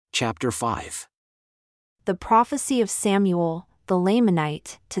chapter 5. The prophecy of Samuel, the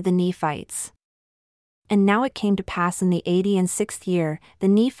Lamanite, to the Nephites. And now it came to pass in the 86th year, the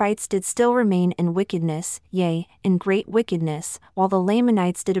Nephites did still remain in wickedness, yea, in great wickedness, while the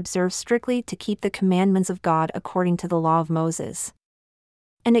Lamanites did observe strictly to keep the commandments of God according to the law of Moses.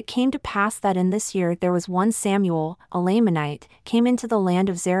 And it came to pass that in this year there was one Samuel, a Lamanite, came into the land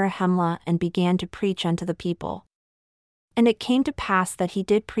of Zarahemla and began to preach unto the people. And it came to pass that he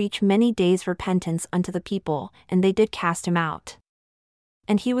did preach many days repentance unto the people, and they did cast him out.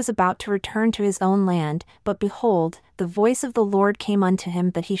 And he was about to return to his own land, but behold, the voice of the Lord came unto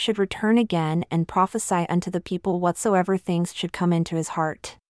him that he should return again and prophesy unto the people whatsoever things should come into his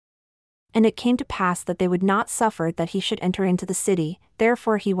heart. And it came to pass that they would not suffer that he should enter into the city,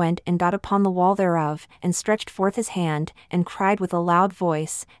 therefore he went and got upon the wall thereof, and stretched forth his hand, and cried with a loud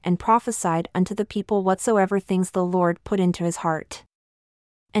voice, and prophesied unto the people whatsoever things the Lord put into his heart.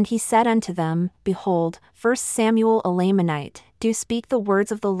 And he said unto them, Behold, 1 Samuel a Lamanite, do speak the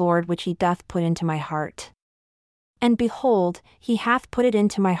words of the Lord which he doth put into my heart. And behold, he hath put it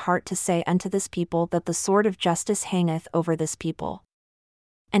into my heart to say unto this people that the sword of justice hangeth over this people.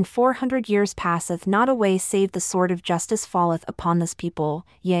 And 400 years passeth not away save the sword of justice falleth upon this people,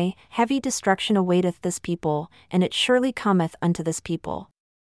 yea, heavy destruction awaiteth this people, and it surely cometh unto this people.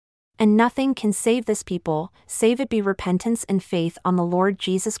 And nothing can save this people, save it be repentance and faith on the Lord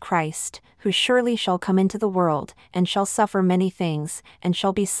Jesus Christ, who surely shall come into the world, and shall suffer many things, and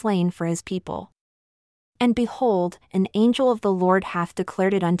shall be slain for his people. And behold, an angel of the Lord hath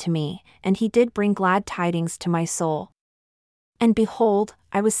declared it unto me, and he did bring glad tidings to my soul. And behold,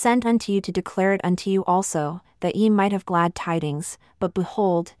 I was sent unto you to declare it unto you also, that ye might have glad tidings, but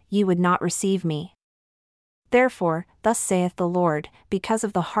behold, ye would not receive me. Therefore, thus saith the Lord, because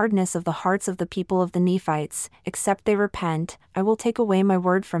of the hardness of the hearts of the people of the Nephites, except they repent, I will take away my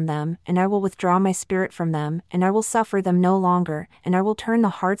word from them, and I will withdraw my spirit from them, and I will suffer them no longer, and I will turn the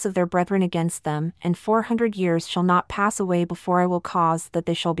hearts of their brethren against them, and 400 years shall not pass away before I will cause that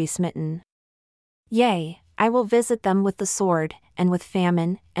they shall be smitten. Yea, I will visit them with the sword, and with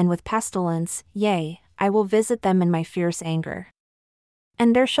famine, and with pestilence, yea, I will visit them in my fierce anger.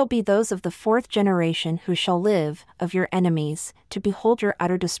 And there shall be those of the 4th generation who shall live, of your enemies, to behold your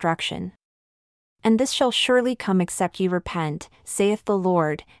utter destruction. And this shall surely come except ye repent, saith the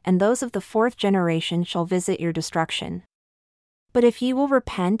Lord, and those of the 4th generation shall visit your destruction. But if ye will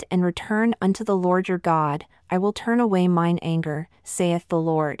repent and return unto the Lord your God, I will turn away mine anger, saith the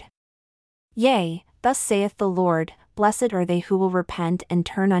Lord. Yea, thus saith the Lord, Blessed are they who will repent and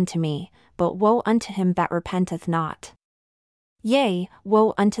turn unto me, but woe unto him that repenteth not. Yea,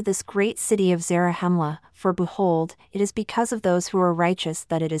 woe unto this great city of Zarahemla, for behold, it is because of those who are righteous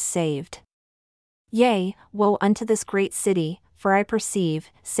that it is saved. Yea, woe unto this great city, for I perceive,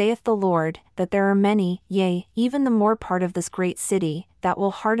 saith the Lord, that there are many, yea, even the more part of this great city, that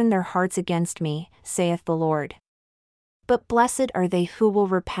will harden their hearts against me, saith the Lord. But blessed are they who will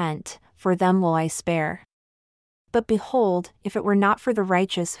repent, for them will I spare. But behold, if it were not for the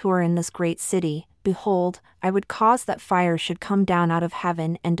righteous who are in this great city, behold, I would cause that fire should come down out of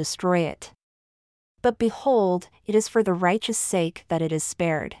heaven and destroy it. But behold, it is for the righteous' sake that it is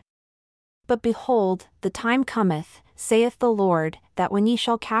spared. But behold, the time cometh, saith the Lord, that when ye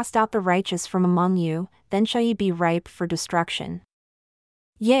shall cast out the righteous from among you, then shall ye be ripe for destruction.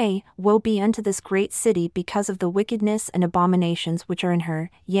 Yea, woe be unto this great city because of the wickedness and abominations which are in her,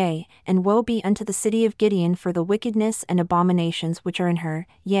 yea, and woe be unto the city of Gideon for the wickedness and abominations which are in her,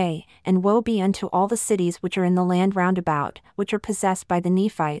 yea, and woe be unto all the cities which are in the land round about, which are possessed by the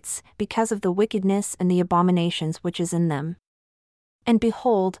Nephites, because of the wickedness and the abominations which is in them. And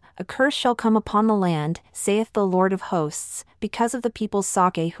behold, a curse shall come upon the land, saith the Lord of hosts, because of the people's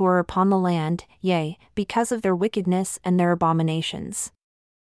Sake who are upon the land, yea, because of their wickedness and their abominations.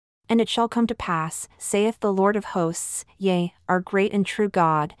 And it shall come to pass, saith the Lord of hosts, yea, our great and true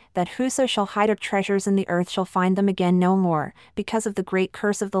God, that whoso shall hide up treasures in the earth shall find them again no more, because of the great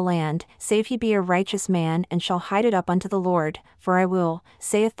curse of the land, save he be a righteous man and shall hide it up unto the Lord, for I will,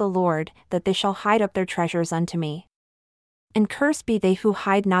 saith the Lord, that they shall hide up their treasures unto me. And cursed be they who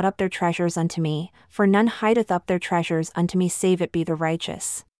hide not up their treasures unto me, for none hideth up their treasures unto me save it be the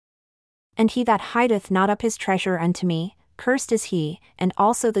righteous. And he that hideth not up his treasure unto me, cursed is he, and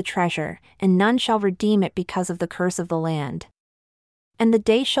also the treasure, and none shall redeem it because of the curse of the land. And the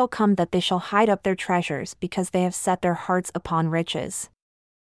day shall come that they shall hide up their treasures because they have set their hearts upon riches.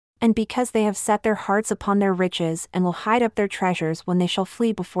 And because they have set their hearts upon their riches and will hide up their treasures when they shall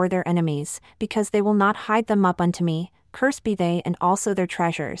flee before their enemies, because they will not hide them up unto me, cursed be they and also their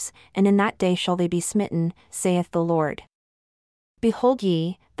treasures, and in that day shall they be smitten, saith the Lord. Behold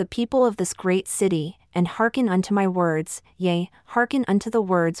ye, the people of this great city, and hearken unto my words, yea, hearken unto the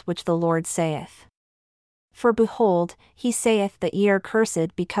words which the Lord saith. For behold, he saith that ye are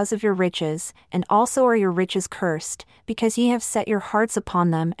cursed because of your riches, and also are your riches cursed, because ye have set your hearts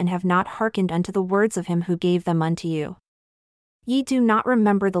upon them and have not hearkened unto the words of him who gave them unto you. Ye do not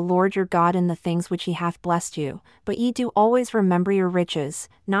remember the Lord your God in the things which he hath blessed you, but ye do always remember your riches,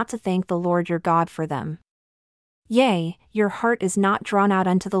 not to thank the Lord your God for them. Yea, your heart is not drawn out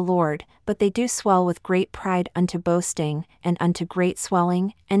unto the Lord, but they do swell with great pride unto boasting, and unto great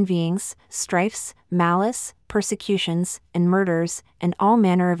swelling, envyings, strifes, malice, persecutions, and murders, and all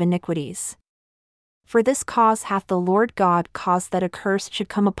manner of iniquities. For this cause hath the Lord God caused that a curse should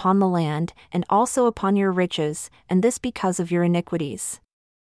come upon the land, and also upon your riches, and this because of your iniquities.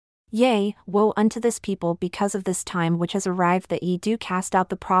 Yea, woe unto this people because of this time which has arrived, that ye do cast out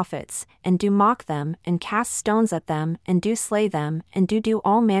the prophets, and do mock them, and cast stones at them, and do slay them, and do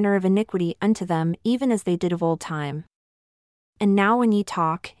all manner of iniquity unto them, even as they did of old time. And now when ye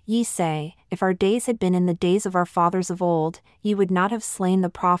talk, ye say, if our days had been in the days of our fathers of old, ye would not have slain the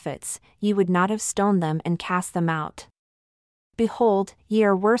prophets, ye would not have stoned them and cast them out. Behold, ye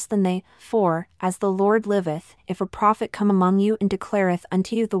are worse than they, for, as the Lord liveth, if a prophet come among you and declareth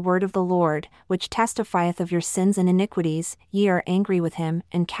unto you the word of the Lord, which testifieth of your sins and iniquities, ye are angry with him,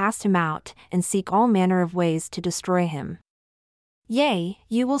 and cast him out, and seek all manner of ways to destroy him. Yea,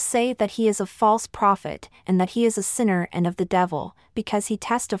 you will say that he is a false prophet, and that he is a sinner and of the devil, because he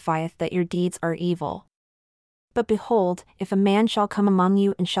testifieth that your deeds are evil. But behold, if a man shall come among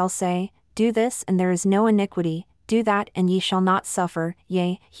you and shall say, do this and there is no iniquity, do that and ye shall not suffer,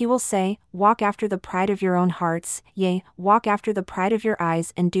 yea, he will say, walk after the pride of your own hearts, yea, walk after the pride of your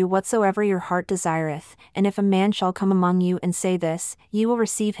eyes, and do whatsoever your heart desireth. And if a man shall come among you and say this, ye will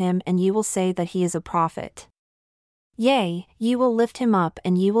receive him, and ye will say that he is a prophet. Yea, ye will lift him up,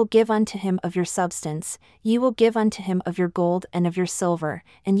 and ye will give unto him of your substance, ye will give unto him of your gold and of your silver,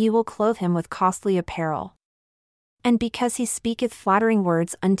 and ye will clothe him with costly apparel. And because he speaketh flattering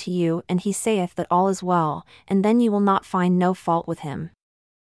words unto you, and he saith that all is well, and then ye will not find no fault with him.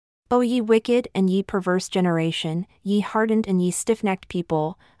 O ye wicked and ye perverse generation, ye hardened and ye stiff-necked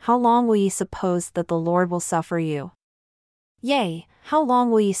people, how long will ye suppose that the Lord will suffer you? Yea, how long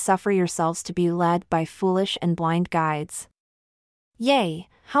will ye suffer yourselves to be led by foolish and blind guides? Yea,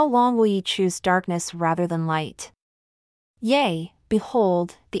 how long will ye choose darkness rather than light? Yea,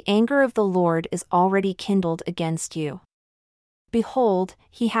 behold, the anger of the Lord is already kindled against you. Behold,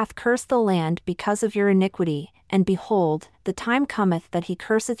 he hath cursed the land because of your iniquity, and behold, the time cometh that he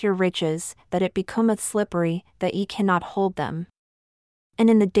curseth your riches, that it becometh slippery, that ye cannot hold them. And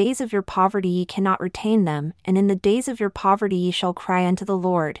in the days of your poverty ye cannot retain them, and in the days of your poverty ye shall cry unto the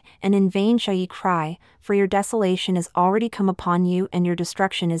Lord, and in vain shall ye cry, for your desolation is already come upon you, and your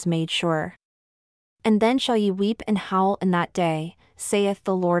destruction is made sure. And then shall ye weep and howl in that day, saith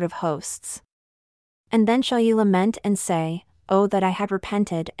the Lord of hosts. And then shall ye lament and say, O that I had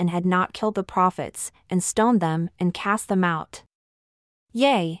repented and had not killed the prophets, and stoned them, and cast them out.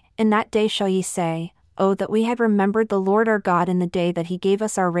 Yea, in that day shall ye say, O that we had remembered the Lord our God in the day that he gave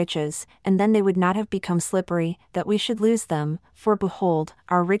us our riches, and then they would not have become slippery, that we should lose them, for behold,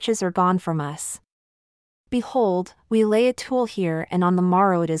 our riches are gone from us. Behold, we lay a tool here, and on the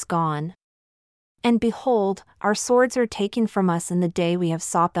morrow it is gone. And behold, our swords are taken from us in the day we have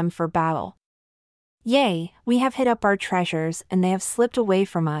sought them for battle. Yea, we have hid up our treasures, and they have slipped away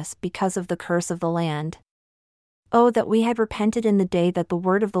from us because of the curse of the land. O that we had repented in the day that the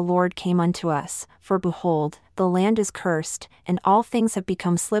word of the Lord came unto us, for behold, the land is cursed, and all things have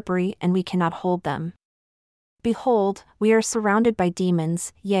become slippery, and we cannot hold them. Behold, we are surrounded by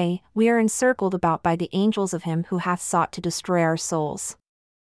demons, yea, we are encircled about by the angels of him who hath sought to destroy our souls.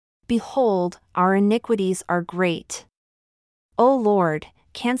 Behold, our iniquities are great. O Lord,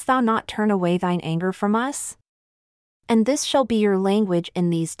 canst thou not turn away thine anger from us? And this shall be your language in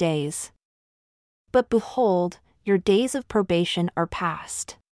these days. But behold, your days of probation are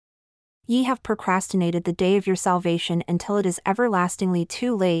past. Ye have procrastinated the day of your salvation until it is everlastingly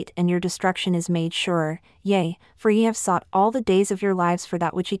too late, and your destruction is made sure. Yea, for ye have sought all the days of your lives for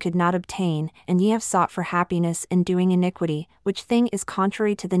that which ye could not obtain, and ye have sought for happiness in doing iniquity, which thing is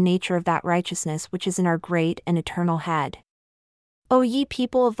contrary to the nature of that righteousness which is in our great and eternal Head. O ye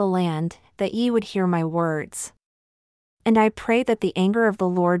people of the land, that ye would hear my words. And I pray that the anger of the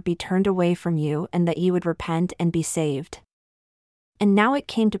Lord be turned away from you, and that ye would repent and be saved. And now it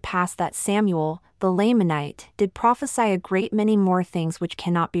came to pass that Samuel, the Lamanite, did prophesy a great many more things which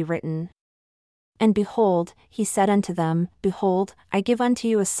cannot be written. And behold, he said unto them, Behold, I give unto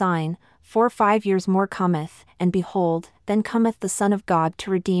you a sign, for 5 years more cometh, and behold, then cometh the Son of God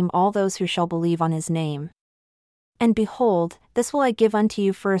to redeem all those who shall believe on his name. And behold, this will I give unto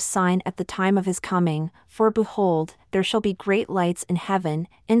you for a sign at the time of his coming, for behold, there shall be great lights in heaven,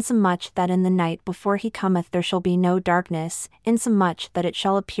 insomuch that in the night before he cometh there shall be no darkness, insomuch that it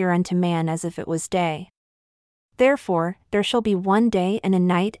shall appear unto man as if it was day. Therefore, there shall be one day and a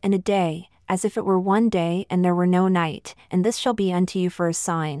night and a day, as if it were one day and there were no night, and this shall be unto you for a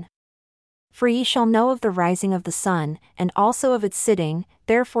sign. For ye shall know of the rising of the sun, and also of its sitting,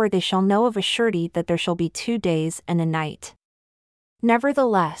 therefore they shall know of a surety that there shall be 2 days and a night.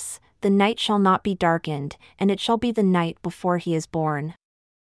 Nevertheless, the night shall not be darkened, and it shall be the night before he is born.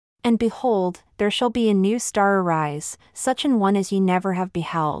 And behold, there shall be a new star arise, such an one as ye never have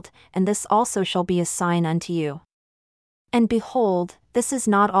beheld, and this also shall be a sign unto you. And behold, this is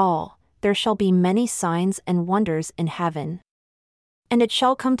not all, there shall be many signs and wonders in heaven. And it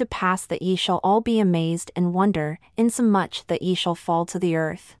shall come to pass that ye shall all be amazed and wonder, insomuch that ye shall fall to the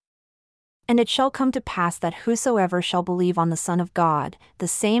earth. And it shall come to pass that whosoever shall believe on the Son of God, the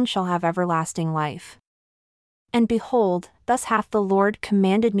same shall have everlasting life. And behold, thus hath the Lord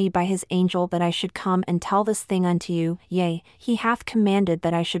commanded me by his angel that I should come and tell this thing unto you, yea, he hath commanded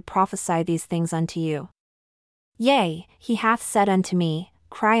that I should prophesy these things unto you. Yea, he hath said unto me,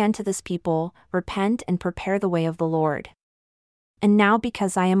 Cry unto this people, repent and prepare the way of the Lord. And now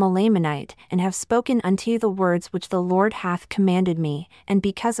because I am a Lamanite, and have spoken unto you the words which the Lord hath commanded me, and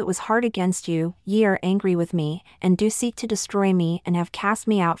because it was hard against you, ye are angry with me, and do seek to destroy me, and have cast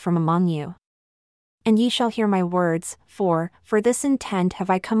me out from among you. And ye shall hear my words, for this intent have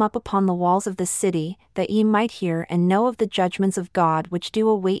I come up upon the walls of this city, that ye might hear and know of the judgments of God which do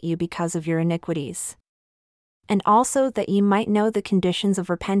await you because of your iniquities. And also that ye might know the conditions of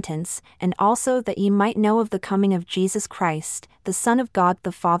repentance, and also that ye might know of the coming of Jesus Christ, the Son of God,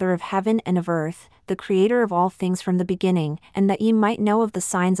 the Father of heaven and of earth, the Creator of all things from the beginning, and that ye might know of the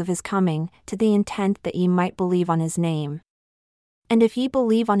signs of his coming, to the intent that ye might believe on his name. And if ye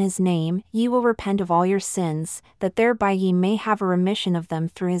believe on his name, ye will repent of all your sins, that thereby ye may have a remission of them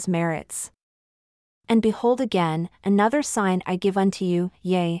through his merits. And behold again, another sign I give unto you,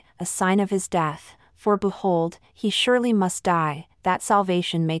 yea, a sign of his death. For behold, he surely must die, that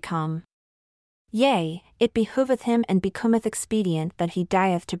salvation may come. Yea, it behoveth him and becometh expedient that he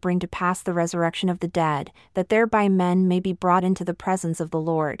dieth to bring to pass the resurrection of the dead, that thereby men may be brought into the presence of the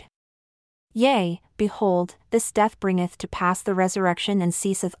Lord. Yea, behold, this death bringeth to pass the resurrection and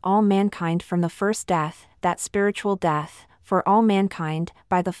ceaseth all mankind from the first death, that spiritual death. For all mankind,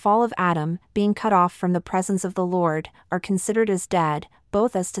 by the fall of Adam, being cut off from the presence of the Lord, are considered as dead,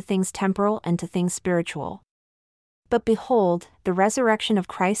 both as to things temporal and to things spiritual. But behold, the resurrection of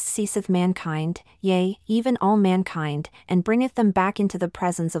Christ ceaseth mankind, yea, even all mankind, and bringeth them back into the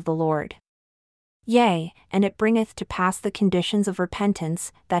presence of the Lord. Yea, and it bringeth to pass the conditions of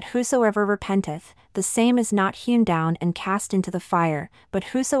repentance, that whosoever repenteth, the same is not hewn down and cast into the fire, but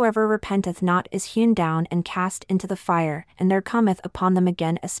whosoever repenteth not is hewn down and cast into the fire, and there cometh upon them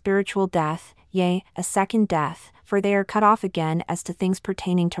again a spiritual death, yea, a second death, for they are cut off again as to things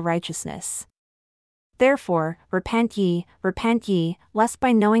pertaining to righteousness. Therefore, repent ye, lest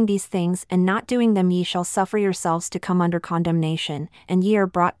by knowing these things and not doing them ye shall suffer yourselves to come under condemnation, and ye are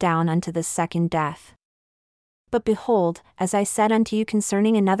brought down unto this second death. But behold, as I said unto you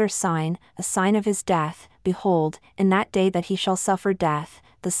concerning another sign, a sign of his death, behold, in that day that he shall suffer death,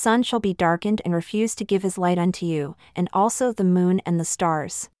 the sun shall be darkened and refuse to give his light unto you, and also the moon and the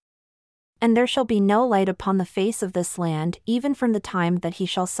stars. And there shall be no light upon the face of this land, even from the time that he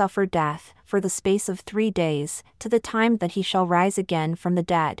shall suffer death, for the space of 3 days, to the time that he shall rise again from the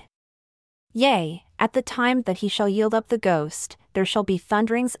dead. Yea, at the time that he shall yield up the ghost, there shall be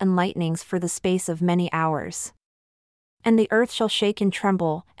thunderings and lightnings for the space of many hours. And the earth shall shake and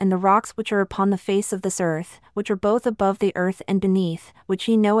tremble, and the rocks which are upon the face of this earth, which are both above the earth and beneath, which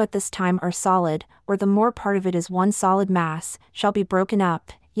ye know at this time are solid, or the more part of it is one solid mass, shall be broken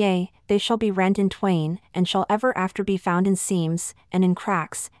up. Yea, they shall be rent in twain, and shall ever after be found in seams, and in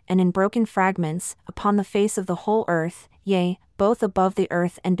cracks, and in broken fragments, upon the face of the whole earth, yea, both above the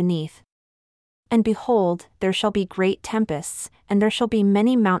earth and beneath. And behold, there shall be great tempests, and there shall be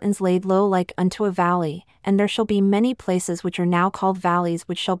many mountains laid low like unto a valley, and there shall be many places which are now called valleys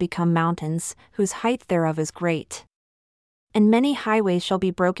which shall become mountains, whose height thereof is great. And many highways shall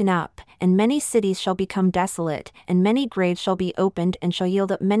be broken up, and many cities shall become desolate, and many graves shall be opened and shall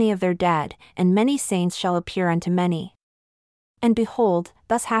yield up many of their dead, and many saints shall appear unto many. And behold,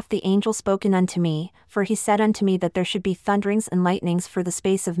 thus hath the angel spoken unto me, for he said unto me that there should be thunderings and lightnings for the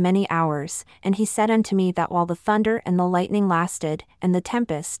space of many hours, and he said unto me that while the thunder and the lightning lasted, and the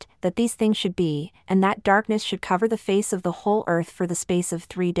tempest, that these things should be, and that darkness should cover the face of the whole earth for the space of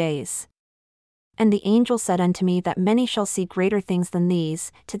 3 days. And the angel said unto me that many shall see greater things than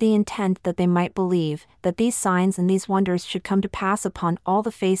these, to the intent that they might believe, that these signs and these wonders should come to pass upon all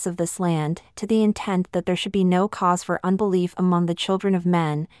the face of this land, to the intent that there should be no cause for unbelief among the children of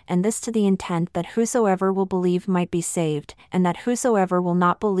men, and this to the intent that whosoever will believe might be saved, and that whosoever will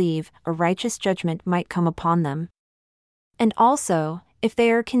not believe, a righteous judgment might come upon them. And also, if they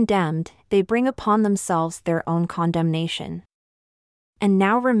are condemned, they bring upon themselves their own condemnation. And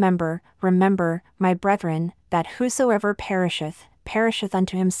now remember, my brethren, that whosoever perisheth, perisheth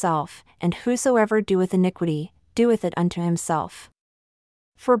unto himself, and whosoever doeth iniquity, doeth it unto himself.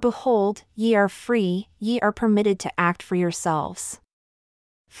 For behold, ye are free, ye are permitted to act for yourselves.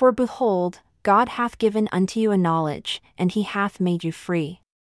 For behold, God hath given unto you a knowledge, and he hath made you free.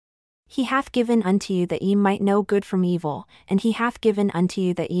 He hath given unto you that ye might know good from evil, and he hath given unto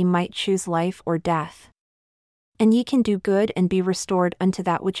you that ye might choose life or death. And ye can do good and be restored unto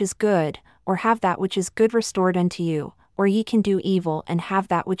that which is good, or have that which is good restored unto you, or ye can do evil and have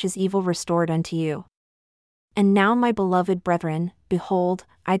that which is evil restored unto you. And now, my beloved brethren, behold,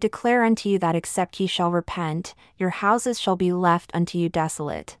 I declare unto you that except ye shall repent, your houses shall be left unto you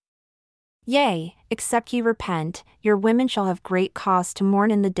desolate. Yea, except ye repent, your women shall have great cause to mourn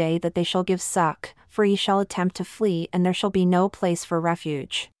in the day that they shall give suck, for ye shall attempt to flee, and there shall be no place for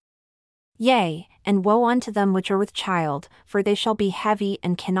refuge. Yea, and woe unto them which are with child, for they shall be heavy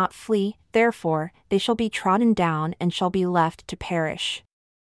and cannot flee, therefore, they shall be trodden down and shall be left to perish.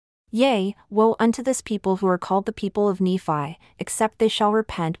 Yea, woe unto this people who are called the people of Nephi, except they shall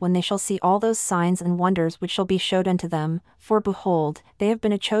repent when they shall see all those signs and wonders which shall be showed unto them, for behold, they have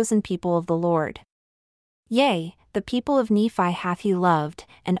been a chosen people of the Lord. Yea, the people of Nephi hath he loved,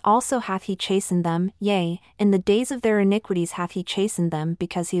 and also hath he chastened them, yea, in the days of their iniquities hath he chastened them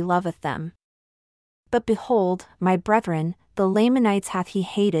because he loveth them. But behold, my brethren, the Lamanites hath he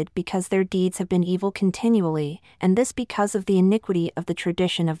hated because their deeds have been evil continually, and this because of the iniquity of the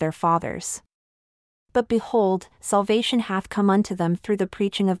tradition of their fathers. But behold, salvation hath come unto them through the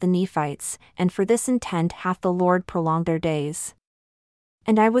preaching of the Nephites, and for this intent hath the Lord prolonged their days.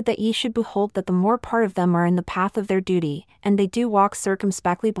 And I would that ye should behold that the more part of them are in the path of their duty, and they do walk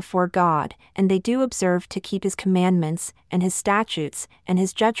circumspectly before God, and they do observe to keep his commandments, and his statutes, and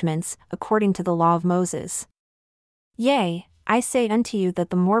his judgments, according to the law of Moses. Yea, I say unto you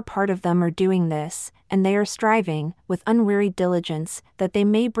that the more part of them are doing this, and they are striving, with unwearied diligence, that they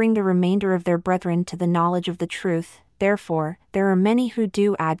may bring the remainder of their brethren to the knowledge of the truth, therefore, there are many who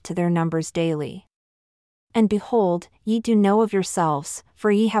do add to their numbers daily. And behold, ye do know of yourselves, for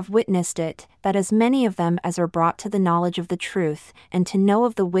ye have witnessed it, that as many of them as are brought to the knowledge of the truth, and to know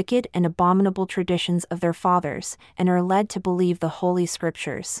of the wicked and abominable traditions of their fathers, and are led to believe the holy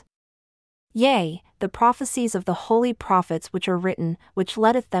scriptures. Yea, the prophecies of the holy prophets which are written, which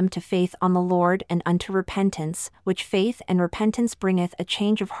leadeth them to faith on the Lord and unto repentance, which faith and repentance bringeth a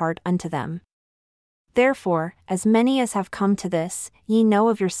change of heart unto them. Therefore, as many as have come to this, ye know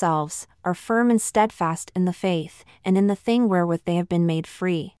of yourselves, are firm and steadfast in the faith, and in the thing wherewith they have been made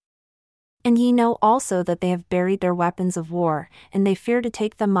free. And ye know also that they have buried their weapons of war, and they fear to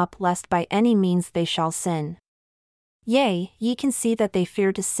take them up lest by any means they shall sin. Yea, ye can see that they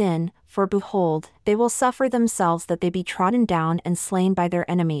fear to sin, for behold, they will suffer themselves that they be trodden down and slain by their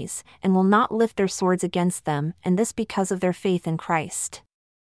enemies, and will not lift their swords against them, and this because of their faith in Christ.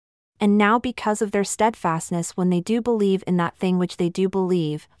 And now because of their steadfastness when they do believe in that thing which they do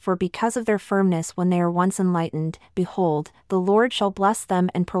believe, for because of their firmness when they are once enlightened, behold, the Lord shall bless them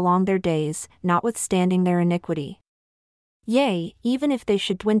and prolong their days, notwithstanding their iniquity. Yea, even if they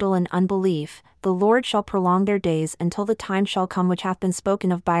should dwindle in unbelief, the Lord shall prolong their days until the time shall come which hath been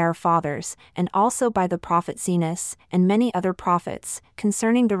spoken of by our fathers, and also by the prophet Zenos, and many other prophets,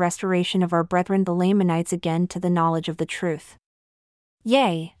 concerning the restoration of our brethren the Lamanites again to the knowledge of the truth.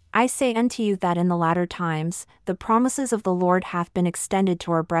 Yea, I say unto you that in the latter times, the promises of the Lord hath been extended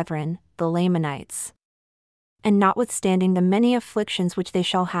to our brethren, the Lamanites. And notwithstanding the many afflictions which they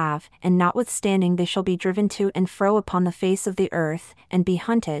shall have, and notwithstanding they shall be driven to and fro upon the face of the earth, and be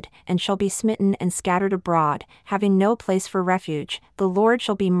hunted, and shall be smitten and scattered abroad, having no place for refuge, the Lord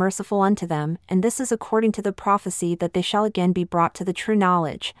shall be merciful unto them, and this is according to the prophecy that they shall again be brought to the true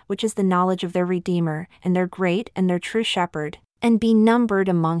knowledge, which is the knowledge of their Redeemer, and their great and their true Shepherd, and be numbered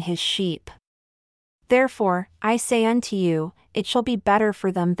among his sheep. Therefore, I say unto you, it shall be better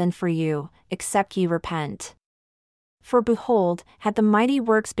for them than for you, except ye repent. For behold, had the mighty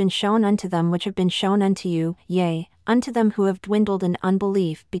works been shown unto them which have been shown unto you, yea, unto them who have dwindled in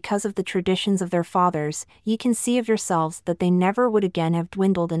unbelief because of the traditions of their fathers, ye can see of yourselves that they never would again have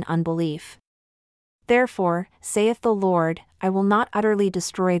dwindled in unbelief. Therefore, saith the Lord, I will not utterly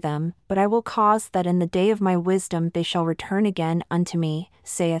destroy them, but I will cause that in the day of my wisdom they shall return again unto me,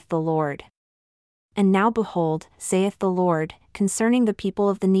 saith the Lord. And now behold, saith the Lord, concerning the people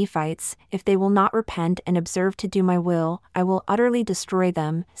of the Nephites, if they will not repent and observe to do my will, I will utterly destroy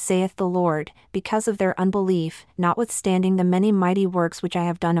them, saith the Lord, because of their unbelief, notwithstanding the many mighty works which I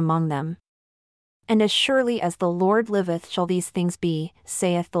have done among them. And as surely as the Lord liveth shall these things be,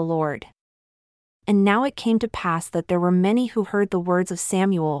 saith the Lord. And now it came to pass that there were many who heard the words of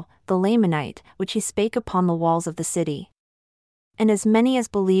Samuel, the Lamanite, which he spake upon the walls of the city. And as many as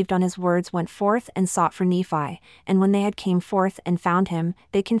believed on his words went forth and sought for Nephi, and when they had came forth and found him,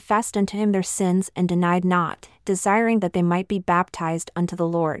 they confessed unto him their sins and denied not, desiring that they might be baptized unto the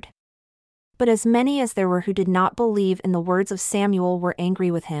Lord. But as many as there were who did not believe in the words of Samuel were angry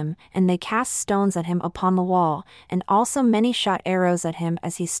with him, and they cast stones at him upon the wall, and also many shot arrows at him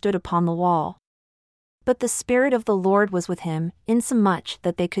as he stood upon the wall. But the Spirit of the Lord was with him, insomuch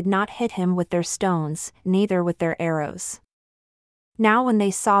that they could not hit him with their stones, neither with their arrows. Now when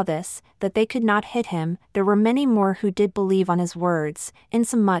they saw this, that they could not hit him, there were many more who did believe on his words,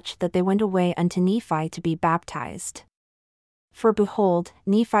 insomuch that they went away unto Nephi to be baptized. For behold,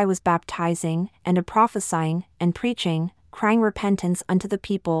 Nephi was baptizing, and prophesying, and preaching, crying repentance unto the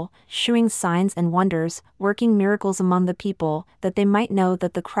people, shewing signs and wonders, working miracles among the people, that they might know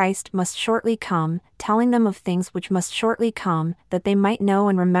that the Christ must shortly come, telling them of things which must shortly come, that they might know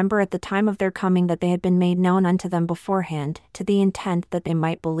and remember at the time of their coming that they had been made known unto them beforehand, to the intent that they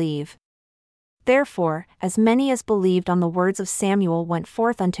might believe. Therefore, as many as believed on the words of Samuel went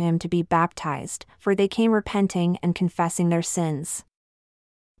forth unto him to be baptized, for they came repenting and confessing their sins.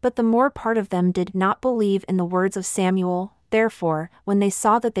 But the more part of them did not believe in the words of Samuel. Therefore, when they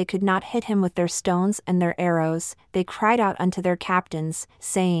saw that they could not hit him with their stones and their arrows, they cried out unto their captains,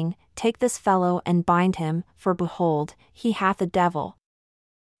 saying, Take this fellow and bind him, for behold, he hath a devil.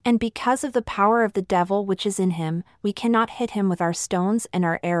 And because of the power of the devil which is in him, we cannot hit him with our stones and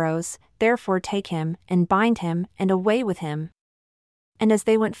our arrows, therefore take him, and bind him, and away with him. And as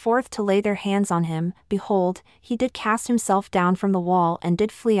they went forth to lay their hands on him, behold, he did cast himself down from the wall and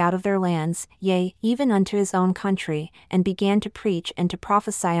did flee out of their lands, yea, even unto his own country, and began to preach and to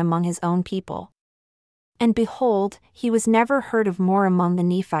prophesy among his own people. And behold, he was never heard of more among the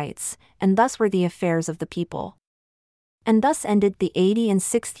Nephites, and thus were the affairs of the people. And thus ended the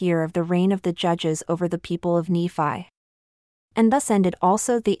 86th year of the reign of the judges over the people of Nephi. And thus ended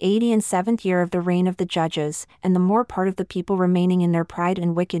also the 87th year of the reign of the judges, and the more part of the people remaining in their pride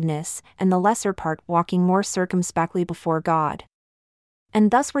and wickedness, and the lesser part walking more circumspectly before God.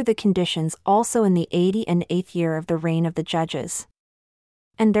 And thus were the conditions also in the 88th year of the reign of the judges.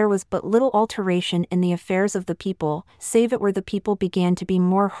 And there was but little alteration in the affairs of the people, save it were the people began to be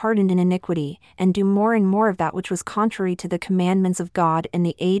more hardened in iniquity, and do more and more of that which was contrary to the commandments of God in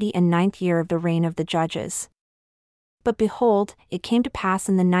the 89th year of the reign of the judges. But behold, it came to pass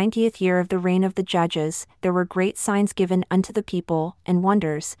in the 90th year of the reign of the judges, there were great signs given unto the people, and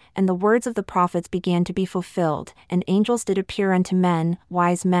wonders, and the words of the prophets began to be fulfilled, and angels did appear unto men,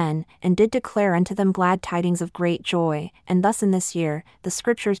 wise men, and did declare unto them glad tidings of great joy, and thus in this year, the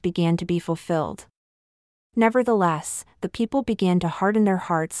scriptures began to be fulfilled. Nevertheless, the people began to harden their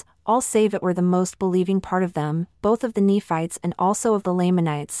hearts, all save it were the most believing part of them, both of the Nephites and also of the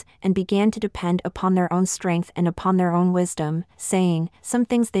Lamanites, and began to depend upon their own strength and upon their own wisdom, saying, Some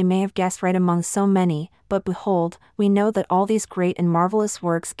things they may have guessed right among so many, but behold, we know that all these great and marvelous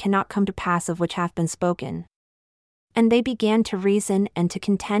works cannot come to pass of which hath been spoken. And they began to reason and to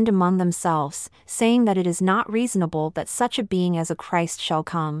contend among themselves, saying that it is not reasonable that such a being as a Christ shall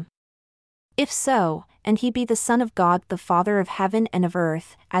come. If so, and he be the Son of God, the Father of heaven and of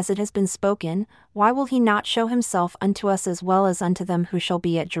earth, as it has been spoken, why will he not show himself unto us as well as unto them who shall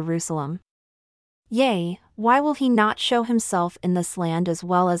be at Jerusalem? Yea, why will he not show himself in this land as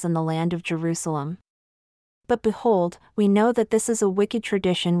well as in the land of Jerusalem? But behold, we know that this is a wicked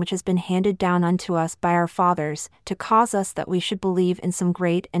tradition which has been handed down unto us by our fathers, to cause us that we should believe in some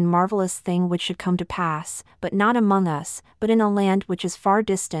great and marvelous thing which should come to pass, but not among us, but in a land which is far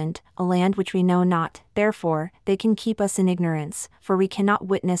distant, a land which we know not. Therefore, they can keep us in ignorance, for we cannot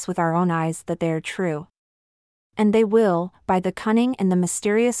witness with our own eyes that they are true. And they will, by the cunning and the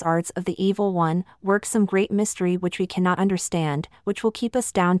mysterious arts of the evil one, work some great mystery which we cannot understand, which will keep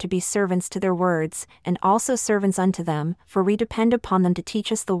us down to be servants to their words, and also servants unto them, for we depend upon them to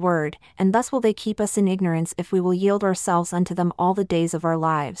teach us the word, and thus will they keep us in ignorance if we will yield ourselves unto them all the days of our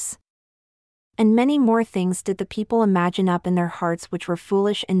lives. And many more things did the people imagine up in their hearts which were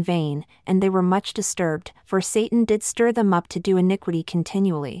foolish and vain, and they were much disturbed, for Satan did stir them up to do iniquity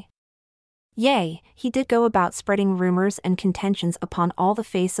continually. Yea, he did go about spreading rumors and contentions upon all the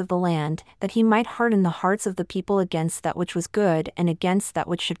face of the land, that he might harden the hearts of the people against that which was good and against that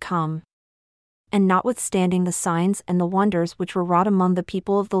which should come. And notwithstanding the signs and the wonders which were wrought among the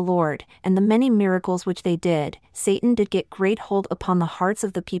people of the Lord, and the many miracles which they did, Satan did get great hold upon the hearts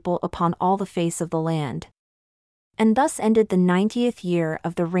of the people upon all the face of the land. And thus ended the 90th year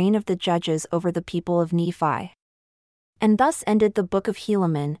of the reign of the judges over the people of Nephi. And thus ended the book of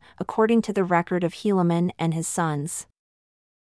Helaman, according to the record of Helaman and his sons.